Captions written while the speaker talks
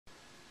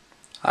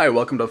Hi,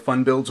 welcome to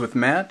Fun Builds with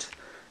Matt.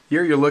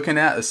 Here you're looking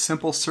at a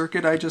simple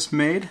circuit I just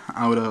made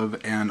out of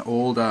an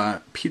old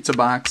pizza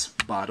box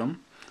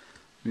bottom.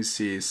 You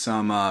see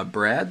some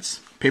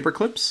brads, paper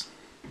clips,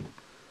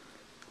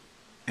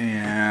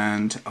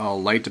 and a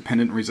light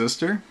dependent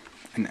resistor,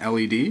 an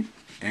LED,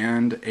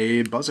 and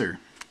a buzzer.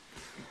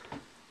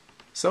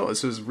 So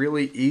this is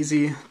really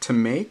easy to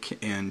make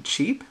and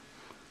cheap.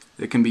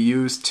 It can be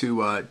used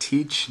to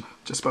teach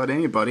just about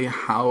anybody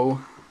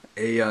how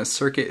a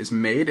circuit is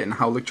made and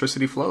how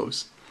electricity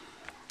flows.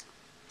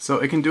 So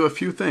it can do a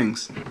few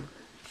things.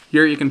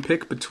 Here you can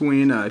pick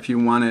between if you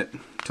want it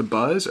to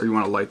buzz or you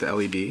want to light the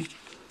LED.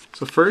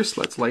 So first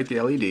let's light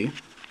the LED.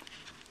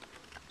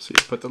 So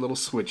you put the little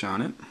switch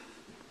on it.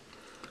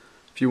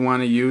 If you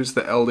want to use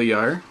the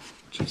LDR,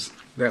 which is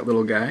that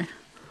little guy,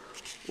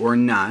 or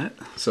not,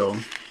 so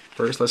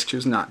first let's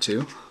choose not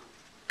to.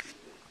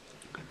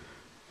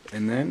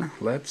 And then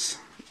let's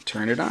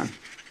turn it on.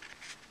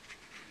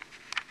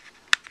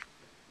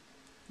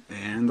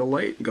 And the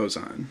light goes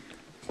on.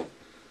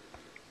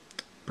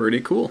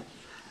 Pretty cool.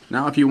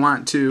 Now if you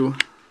want to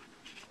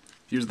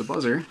use the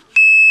buzzer,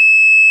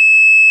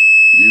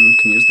 you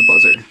can use the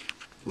buzzer.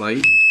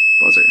 Light,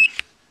 buzzer.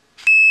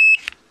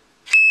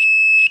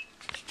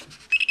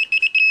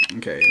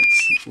 Okay,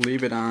 let's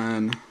leave it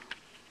on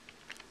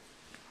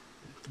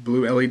the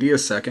blue LED a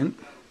second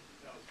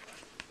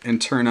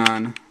and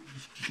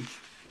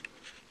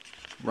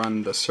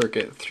run the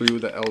circuit through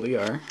the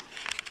LDR.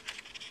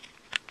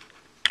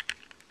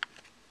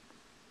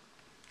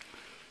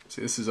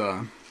 See, this is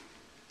a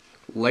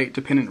light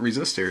dependent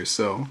resistor,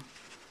 so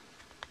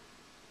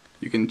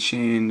you can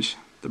change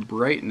the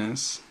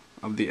brightness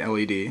of the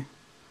LED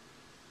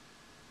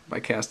by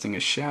casting a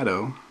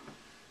shadow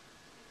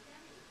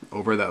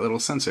over that little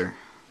sensor.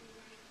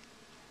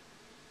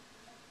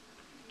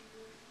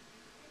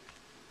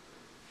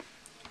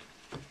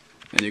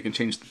 And you can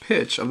change the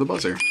pitch of the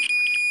buzzer.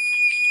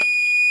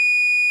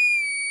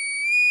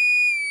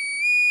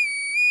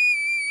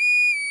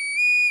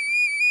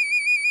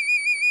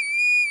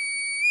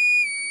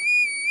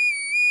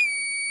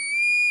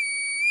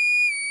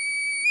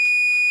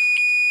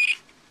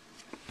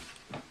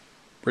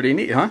 Pretty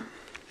neat, huh?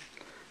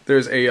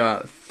 There's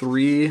a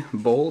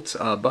 3-volt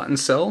button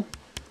cell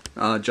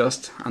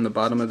just on the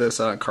bottom of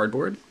this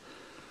cardboard.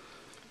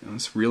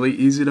 It's really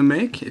easy to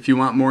make. If you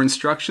want more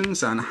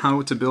instructions on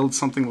how to build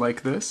something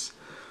like this,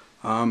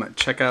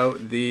 check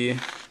out the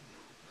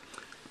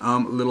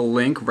little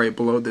link right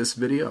below this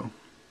video.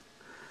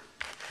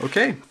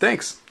 Okay,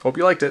 thanks. Hope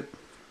you liked it.